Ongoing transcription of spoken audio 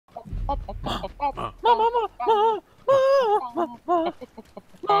I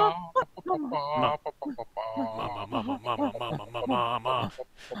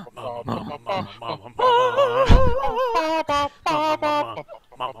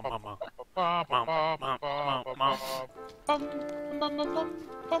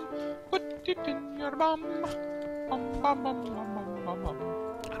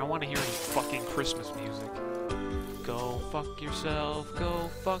don't want to hear any fucking Christmas music. Go fuck yourself, go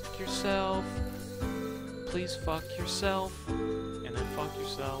fuck yourself. Please fuck yourself, and then fuck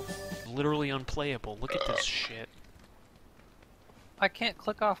yourself. Literally unplayable. Look at this shit. I can't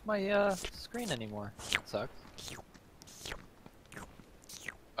click off my screen anymore. That sucks.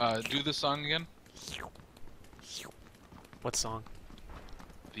 Do the song again. What song?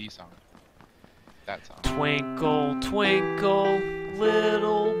 The song. That song. Twinkle, twinkle,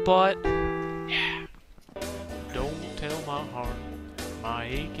 little butt. Yeah. Don't tell my heart, my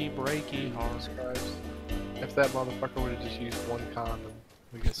achy, breaky heart. If that motherfucker would have just used one condom,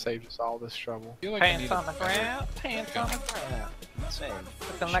 we could save us all this trouble. Pants on the ground, pants on the ground. Same.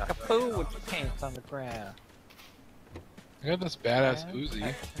 Looking like a fool with your pants on the ground. I got this badass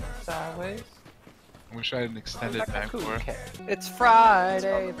Uzi. Sideways. I wish I had an extended back for it. It's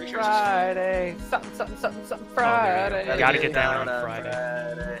Friday, it's Friday. Something, something, something, something Friday. Gotta get down on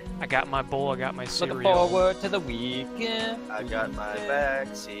Friday. I got my bowl, I got my cereal. Looking forward to the weekend. I got my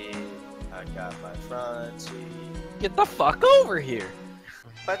back seat. I got my front seat. Get the fuck over here.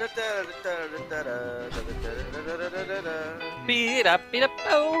 Beat up,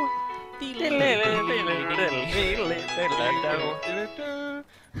 oh.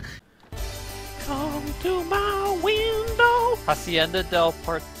 Come to my window. Hacienda del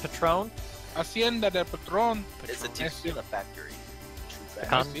Patron. Hacienda del Patron. It's a tequila factory.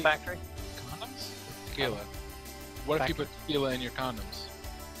 Condom factory. Condoms? Tequila. What if you put tequila in your condoms?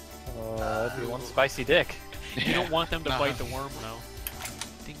 That'd be one spicy dick. You don't want them to bite the worm, though.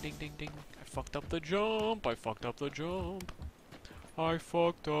 Ding, ding, ding, ding. I fucked up the jump. I fucked up the jump. I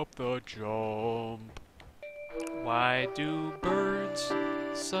fucked up the jump. Why do birds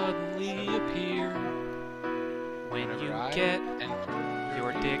suddenly appear when you get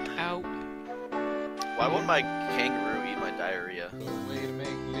your dick out? Why won't my kangaroo eat my diarrhea? Way to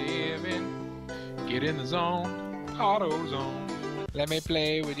make living. Get in the zone. Auto zone. Let me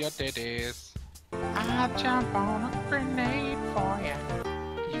play with your titties. I'll jump on a grenade for ya.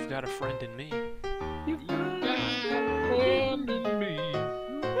 You've got a friend in me. You've got a friend in me.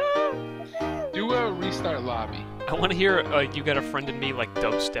 Do a restart lobby. I want to hear You Got a Friend in Me like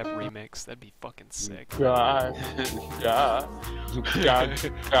dubstep remix. That'd be fucking sick. God.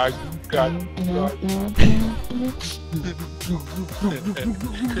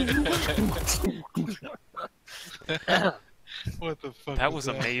 What the fuck? That was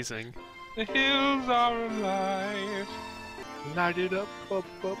amazing. The hills are alive. Light it up, light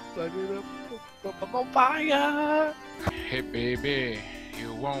it up, I'm on fire. Hey baby,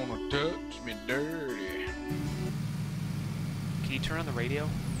 you wanna touch me dirty? Can you turn on the radio?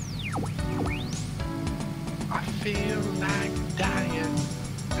 I feel like dying.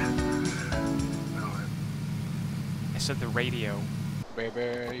 I said the radio.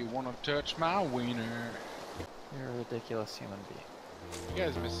 Baby, you wanna touch my wiener? You're a ridiculous human being. You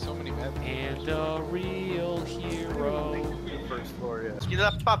guys missed so many bad And a real hero. First floor, yeah. Get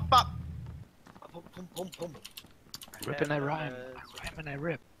up, pop, pop. Boom, boom, boom, boom. Rip and I rhyme. I rhyme and I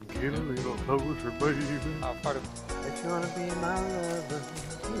rip. Get a little closer, baby. Part of If you wanna be my lover,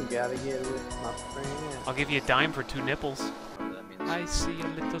 you gotta get with my friend. I'll give you a dime for 2 nipples. That means I see a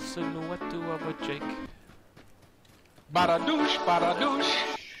little silhouette of a Jake. Bada-douche, bada-douche.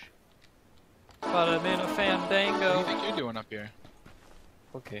 But I'm in a What do fandango. you think you're doing up here?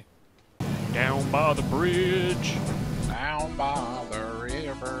 Okay. Down by the bridge. Down by the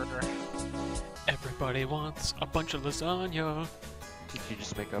river. Everybody wants a bunch of lasagna. Did you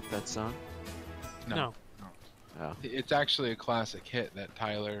just make up that song? No. Oh. It's actually a classic hit that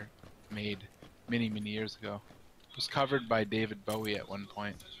Tyler made many, many years ago. It was covered by David Bowie at one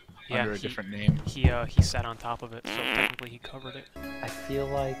point Yeah, under a different name. He sat on top of it, so technically he covered it. I feel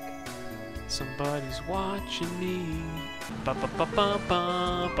like Somebody's watching me. Ba ba ba ba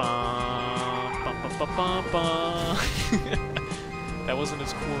ba ba ba ba ba ba ba. That wasn't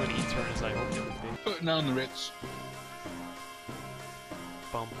as cool an E-turn as I hoped it would be. Putting on the Ritz.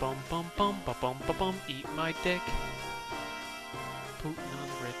 Bum bum bum bum ba bum ba bum. Eat my dick. Putin on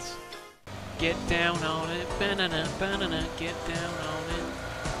the Ritz. Get down on it, banana banana. Get down on it.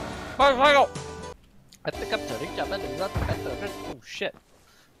 I think I'm turning Japanese. Oh shit.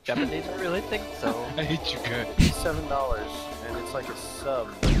 Japanese, I really think so. I hate you good. $7, and it's like a sub.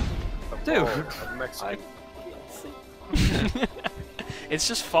 Dude. Of Mexican. It's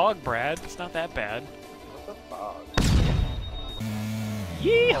just fog, Brad. It's not that bad. What the fuck?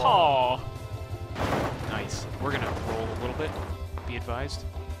 Yeehaw! Nice. We're gonna roll a little bit. Be advised.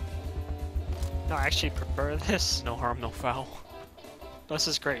 No, I actually prefer this. No harm, no foul. This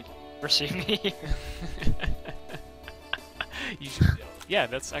is great. Receive me. You should, yeah,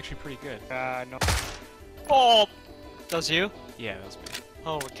 that's actually pretty good. No. Oh! That was you? Yeah, that was me.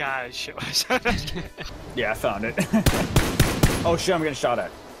 Oh my god, shit. Yeah, I found it. Oh shit, I'm getting shot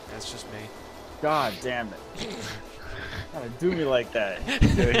at. That's just me. God damn it. Gotta do me like that.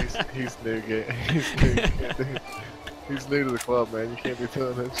 Yeah, he's new. He's new. He's new to the club, man. You can't be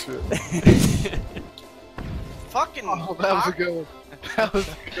doing that shit. Fucking. Oh, that was a good one. That was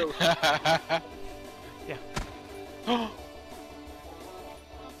a good one.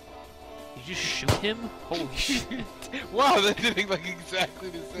 You just shoot him? Holy shit. Wow, that did like exactly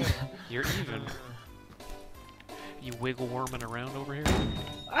the same. You're even. You wiggle worming around over here?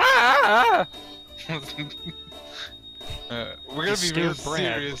 Ah! We're gonna be real scared Brad.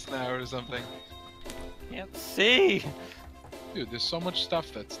 serious now or something. Can't see. Dude, there's so much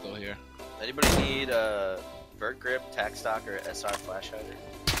stuff that's still here. Anybody need a vert grip, tack stock, or SR flash hider?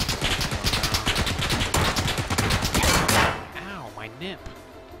 Ow, my nip.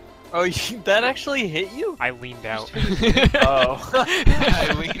 Oh, that actually hit you? I leaned out. Oh.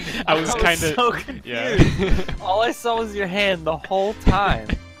 I was kind of. so confused. Yeah. All I saw was your hand the whole time.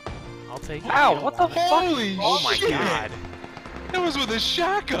 I'll take it. Ow, what the Holy Oh my shit! god. That was with a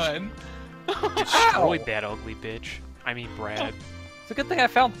shotgun! Destroy that ugly bitch. I mean, Brad. It's a good thing I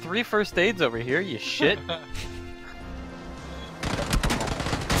found 3 first aids over here, you shit.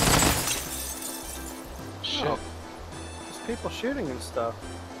 Shit. There's people shooting and stuff.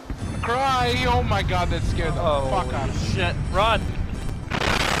 Cry! Oh my god, that scared the fuck out of me. Shit, run!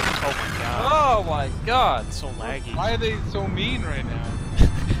 Oh my god. Oh my god! It's so laggy. Why are they so mean right now?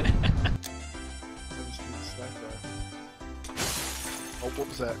 Oh, what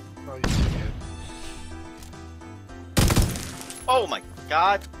was that? Oh, you again. Oh my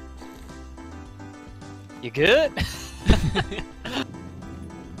god! You good?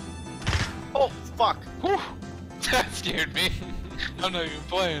 Oh fuck! Whew. That scared me. I'm not even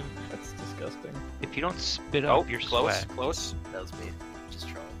playing. That's disgusting. If you don't spit Oh, up your close, sweat. close. That was me. Just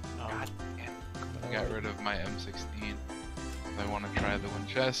trolling. Oh, I got rid of my M16. I want to try the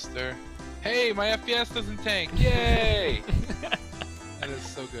Winchester. Hey, my FPS doesn't tank! Yay! That is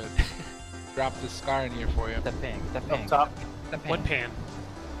so good. Drop the scar in here for you. The ping, the Up ping. top. The ping. what pan?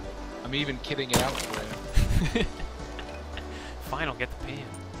 I'm even kidding it out for you. Fine, I'll get the pan.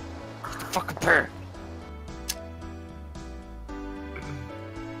 Fucking pair.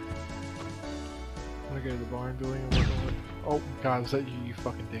 I'm gonna go to the barn building and look at it. Oh god, was that you, you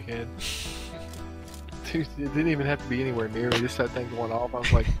fucking dickhead? Dude, it didn't even have to be anywhere near me, just that thing going off. I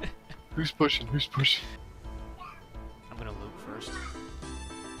was like, who's pushing? Who's pushing? I'm gonna loot first.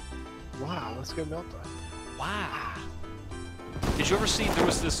 Wow, let's go melt that. Wow. Did you ever see, there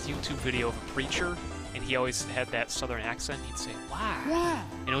was this YouTube video of a preacher, and he always had that southern accent. He'd say, wow.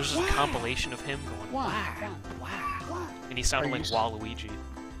 And it was just a compilation of him going, wow. And he sounded Are like you Waluigi.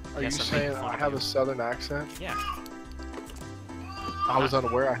 Are Yes, you I'm saying making fun I of have you. a southern accent? Yeah. I was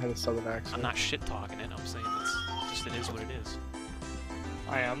unaware I had a southern accent. I'm not shit talking it, I'm saying it's just, it is what it is.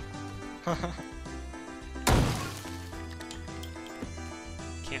 I am.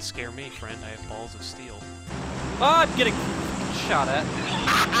 Can't scare me, friend. I have balls of steel. Oh, I'm getting shot at.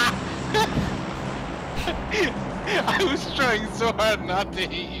 I was trying so hard not to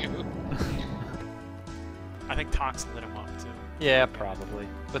hit you. I think Tox lit him up, too. Yeah, probably.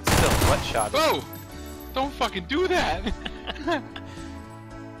 But still, what shot? Whoa! Don't fucking do that!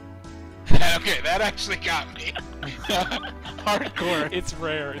 Okay, that actually got me. Hardcore. It's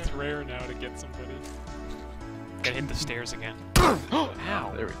rare now to get somebody. Gotta hit the stairs again.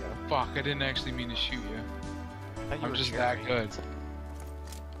 Ow! There we go. Fuck, I didn't actually mean to shoot you. I thought you I'm were just Jeremy. that good.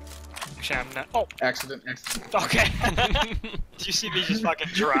 Actually, I'm not. Oh, Accident. okay. Did you see me just fucking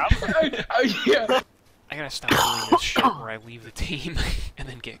drop? Oh yeah. I gotta stop doing this shit where I leave the team and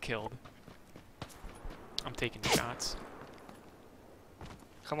then get killed. I'm taking shots.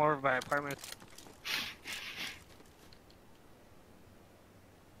 Come over to my apartment.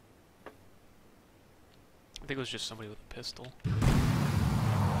 I think it was just somebody with a pistol.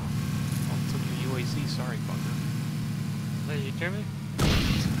 Oh, it took you UAZ, sorry, fucker. Did you hear me?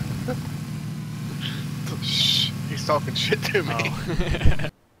 Shh, he's talking shit to me. Oh.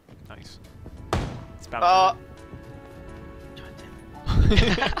 Nice. It's about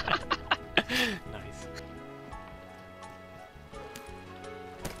nice.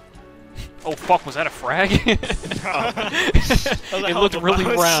 Oh fuck, was that a frag? It looked really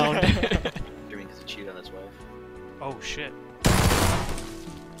round. Dreaming because he cheated on his wife. Oh shit.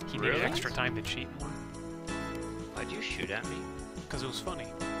 He needed extra time to cheat more. Why'd you shoot at me? Because it was funny.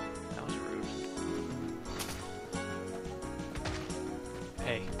 That was rude.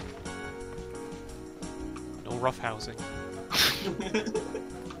 Hey. No roughhousing.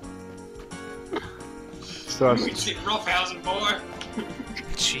 So We see roughhousing, boy.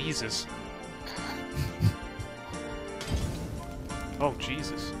 Jesus. Oh,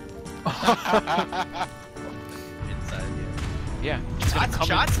 Jesus. Inside, Yeah. He's gonna come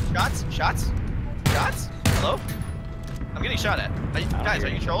Shots? Shots? Hello? I'm getting shot at. Guys, are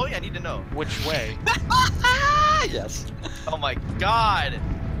you trolling? I need to know. Which way? Yes. Oh my god.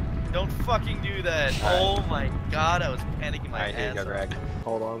 Don't fucking do that. Oh my god, I was panicking my ass off. Greg.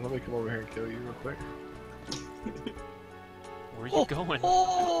 hold on, let me come over here and kill you real quick. Where are you going?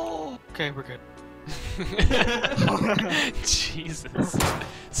 Oh. Okay, we're good. Jesus.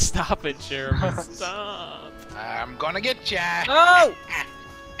 Stop it, Jeremy. Stop. I'm gonna get ya. No!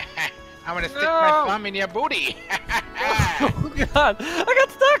 I'm gonna stick my thumb in your booty. Oh god, I got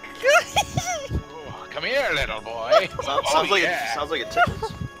stuck! Oh, come here, little boy. Sounds like it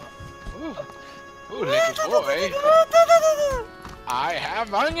tickles. Ooh, little boy. I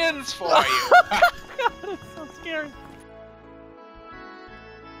have onions for you. God, it's so scary.